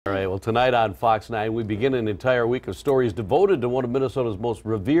Well, tonight on Fox 9, we begin an entire week of stories devoted to one of Minnesota's most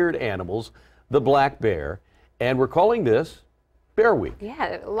revered animals, the black bear. And we're calling this Bear Week.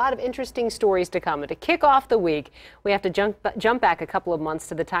 Yeah, a lot of interesting stories to come. And to kick off the week, we have to jump back a couple of months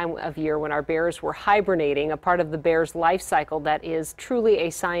to the time of year when our bears were hibernating, a part of the bear's life cycle that is truly a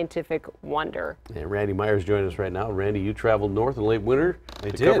scientific wonder. And Randy Myers joining us right now. Randy, you traveled north in late winter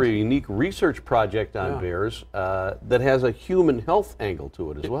to cover a unique research project on bears that has a human health angle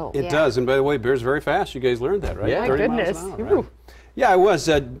to it as well. It does. And by the way, bears are very fast. You guys learned that, right? Yeah, 30 goodness. miles an hour, right? Yeah, I was.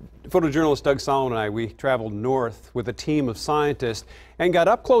 Photojournalist Doug Solomon and I, we traveled north with a team of scientists and got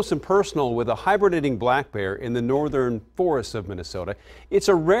up close and personal with a hibernating black bear in the northern forests of Minnesota. It's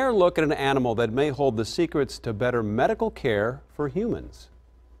a rare look at an animal that may hold the secrets to better medical care for humans.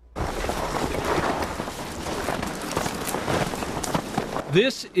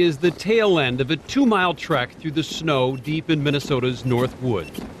 This is the tail end of a 2-mile trek through the snow deep in Minnesota's North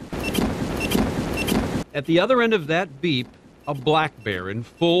Woods. At the other end of that beep, a black bear in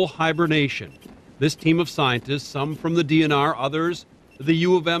full hibernation. This team of scientists, some from the DNR, others the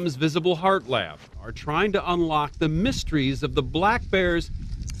U of M's Visible Heart Lab, are trying to unlock the mysteries of the black bear's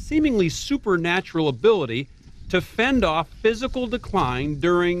seemingly supernatural ability to fend off physical decline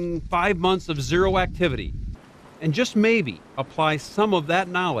during 5 months of zero activity, and just maybe apply some of that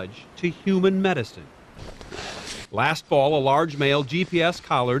knowledge to human medicine. Last fall, a large male GPS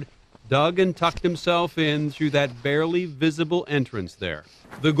collared dug and tucked himself in through that barely visible entrance there.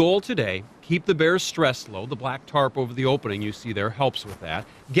 The goal today, keep the bear's stress low. The black tarp over the opening you see there helps with that.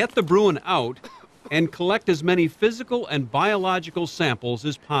 Get the bruin out and collect as many physical and biological samples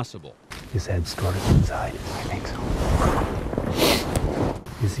as possible. His head's stored inside. I think so.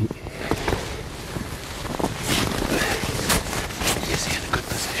 Is he in a good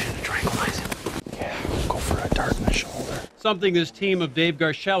position to tranquilize him? Yeah, go for a dart in the shoulder. Something this team of Dave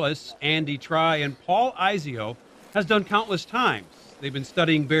Garcelis, Andy Try, and Paul Izio has done countless times. They've been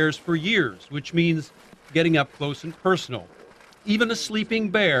studying bears for years, which means getting up close and personal. Even a sleeping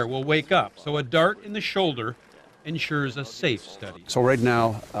bear will wake up, so a dart in the shoulder ensures a safe study. So right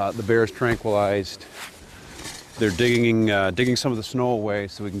now, the bear is tranquilized. They're digging some of the snow away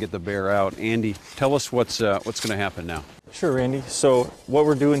so we can get the bear out. Andy, tell us what's going to happen now. Sure, Randy. So what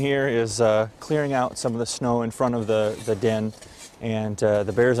we're doing here is clearing out some of the snow in front of the den, and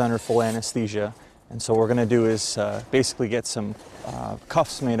the bear's under full anesthesia. And so what we're going to do is basically get some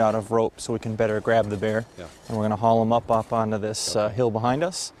cuffs made out of rope so we can better grab the bear. Yeah. And we're going to haul him up onto this hill behind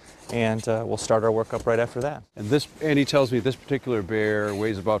us, and we'll start our workup right after that. And this, Andy tells me, this particular bear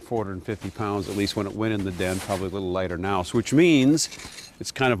weighs about 450 pounds, at least when it went in the den, probably a little lighter now. So which means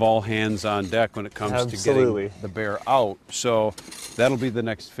it's kind of all hands on deck when it comes to getting the bear out. So that'll be the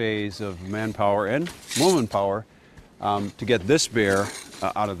next phase of manpower and woman power to get this bear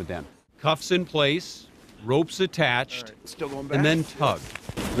out of the den. Cuffs in place, ropes attached, right, still going back, and then tug.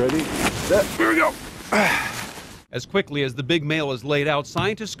 Ready, set, here we go. As quickly as the big male is laid out,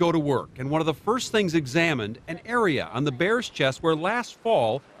 scientists go to work, and one of the first things examined, an area on the bear's chest where last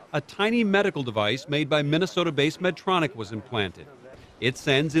fall a tiny medical device made by Minnesota-based Medtronic was implanted. It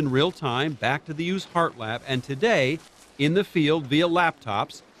sends in real time back to the U's Heart Lab, and today, in the field via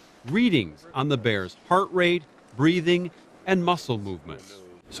laptops, readings on the bear's heart rate, breathing, and muscle movements.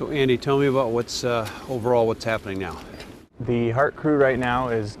 So Andy, tell me about what's overall what's happening now. The heart crew right now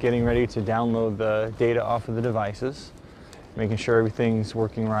is getting ready to download the data off of the devices, making sure everything's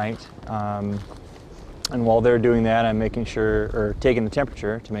working right. And while they're doing that, I'm making sure, or taking the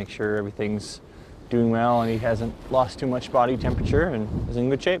temperature to make sure everything's doing well and he hasn't lost too much body temperature and is in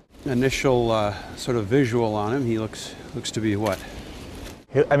good shape. Initial sort of visual on him, he looks to be what?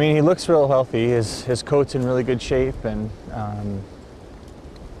 I mean, he looks real healthy. His coat's in really good shape, and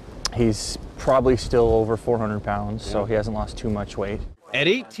he's probably still over 400 pounds, so he hasn't lost too much weight. At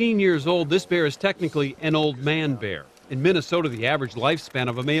 18 years old, this bear is technically an old man bear. In Minnesota, the average lifespan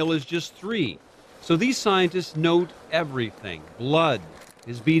of a male is just 3. So these scientists note everything: blood,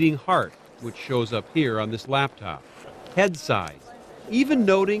 his beating heart, which shows up here on this laptop, head size, even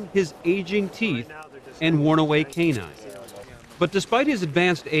noting his aging teeth and worn-away canine. But despite his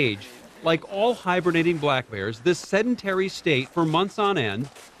advanced age, like all hibernating black bears, this sedentary state for months on end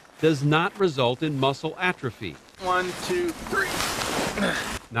does not result in muscle atrophy. 1, 2, 3.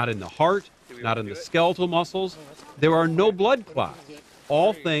 Not in the heart, not in the skeletal muscles. There are no blood clots.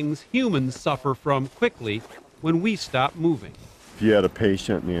 All things humans suffer from quickly when we stop moving. If you had a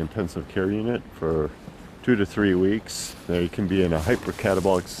patient in the intensive care unit for 2 to 3 weeks, they can be in a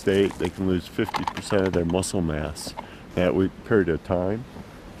hypercatabolic state. They can lose 50% of their muscle mass that period of time.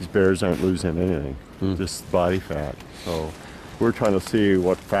 These bears aren't losing anything, just body fat. So we're trying to see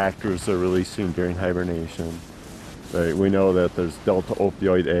what factors they're releasing during hibernation. Right? We know that there's delta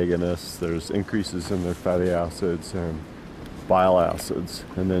opioid agonists, there's increases in their fatty acids and bile acids,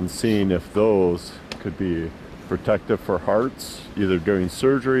 and then seeing if those could be protective for hearts, either during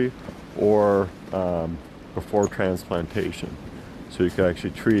surgery or before transplantation. So you can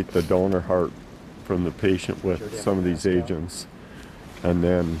actually treat the donor heart from the patient with some of these agents and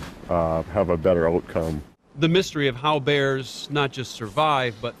then have a better outcome. The mystery of how bears not just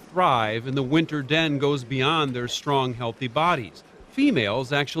survive but thrive in the winter den goes beyond their strong, healthy bodies.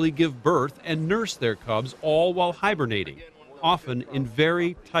 Females actually give birth and nurse their cubs all while hibernating, often in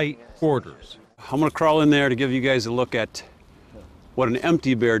very tight quarters. I'm going to crawl in there to give you guys a look at what an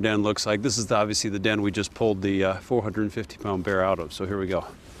empty bear den looks like. This is obviously the den we just pulled the 450-pound bear out of, so here we go.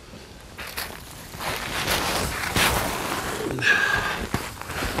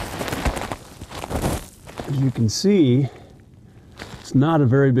 As you can see, it's not a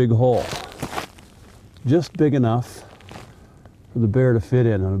very big hole, just big enough for the bear to fit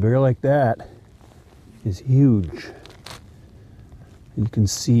in. And a bear like that is huge. You can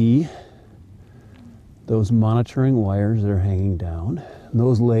see those monitoring wires that are hanging down. And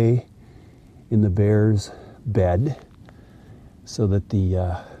those lay in the bear's bed so that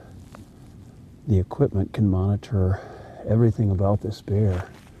the equipment can monitor everything about this bear,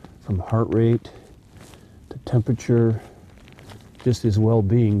 from heart rate to temperature. Just his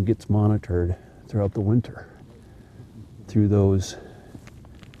well-being gets monitored throughout the winter through those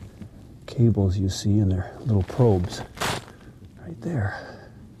cables you see in their little probes right there.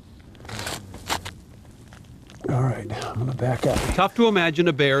 All right, I'm gonna back up. Tough to imagine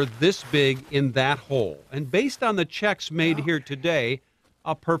a bear this big in that hole. And based on the checks made here today,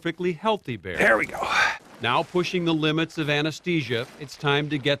 a perfectly healthy bear. There we go. Now pushing the limits of anesthesia, it's time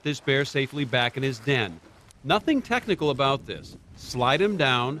to get this bear safely back in his den. Nothing technical about this. Slide him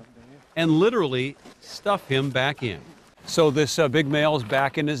down and literally stuff him back in. So this big male is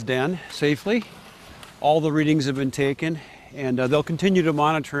back in his den safely. All the readings have been taken, and they'll continue to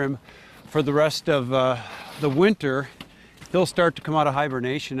monitor him for the rest of the winter. He'll start to come out of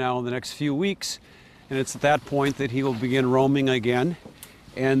hibernation now in the next few weeks, and it's at that point that he will begin roaming again,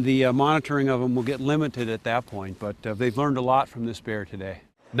 and the monitoring of him will get limited at that point. But they've learned a lot from this bear today.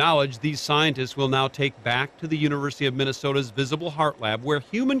 Knowledge these scientists will now take back to the University of Minnesota's Visible Heart Lab, where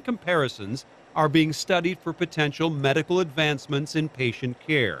human comparisons are being studied for potential medical advancements in patient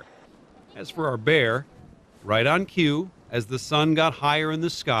care. As for our bear, right on cue, as the sun got higher in the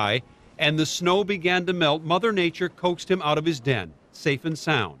sky and the snow began to melt, Mother Nature coaxed him out of his den, safe and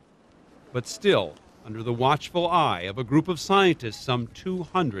sound, but still under the watchful eye of a group of scientists some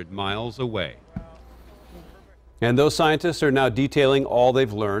 200 miles away. And those scientists are now detailing all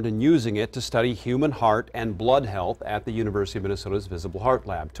they've learned and using it to study human heart and blood health at the University of Minnesota's Visible Heart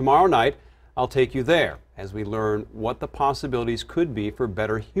Lab. Tomorrow night, I'll take you there as we learn what the possibilities could be for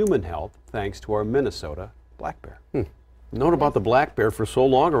better human health thanks to our Minnesota black bear. Known about the black bear for so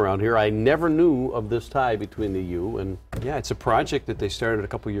long around here, I never knew of this tie between the U and... Yeah, it's a project that they started a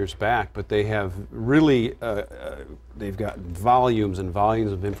couple years back, but they have really, they've got volumes and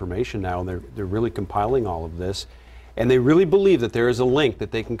volumes of information now, and they're really compiling all of this. And they really believe that there is a link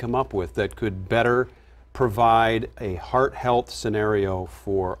that they can come up with that could better provide a heart health scenario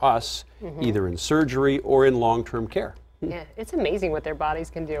for us, either in surgery or in long-term care. Yeah, it's amazing what their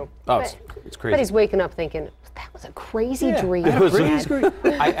bodies can do. Oh, it's crazy. But he's waking up thinking, that was a crazy dream. It was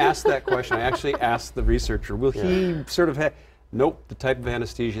I asked that question. I actually asked the researcher, will he sort of have... Nope, the type of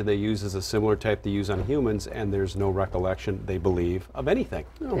anesthesia they use is a similar type they use on humans, and there's no recollection, they believe, of anything.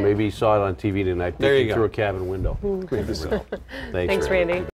 Well, maybe he saw it on TV tonight. There you go. Through a cabin window. Maybe so. Thanks, Randy.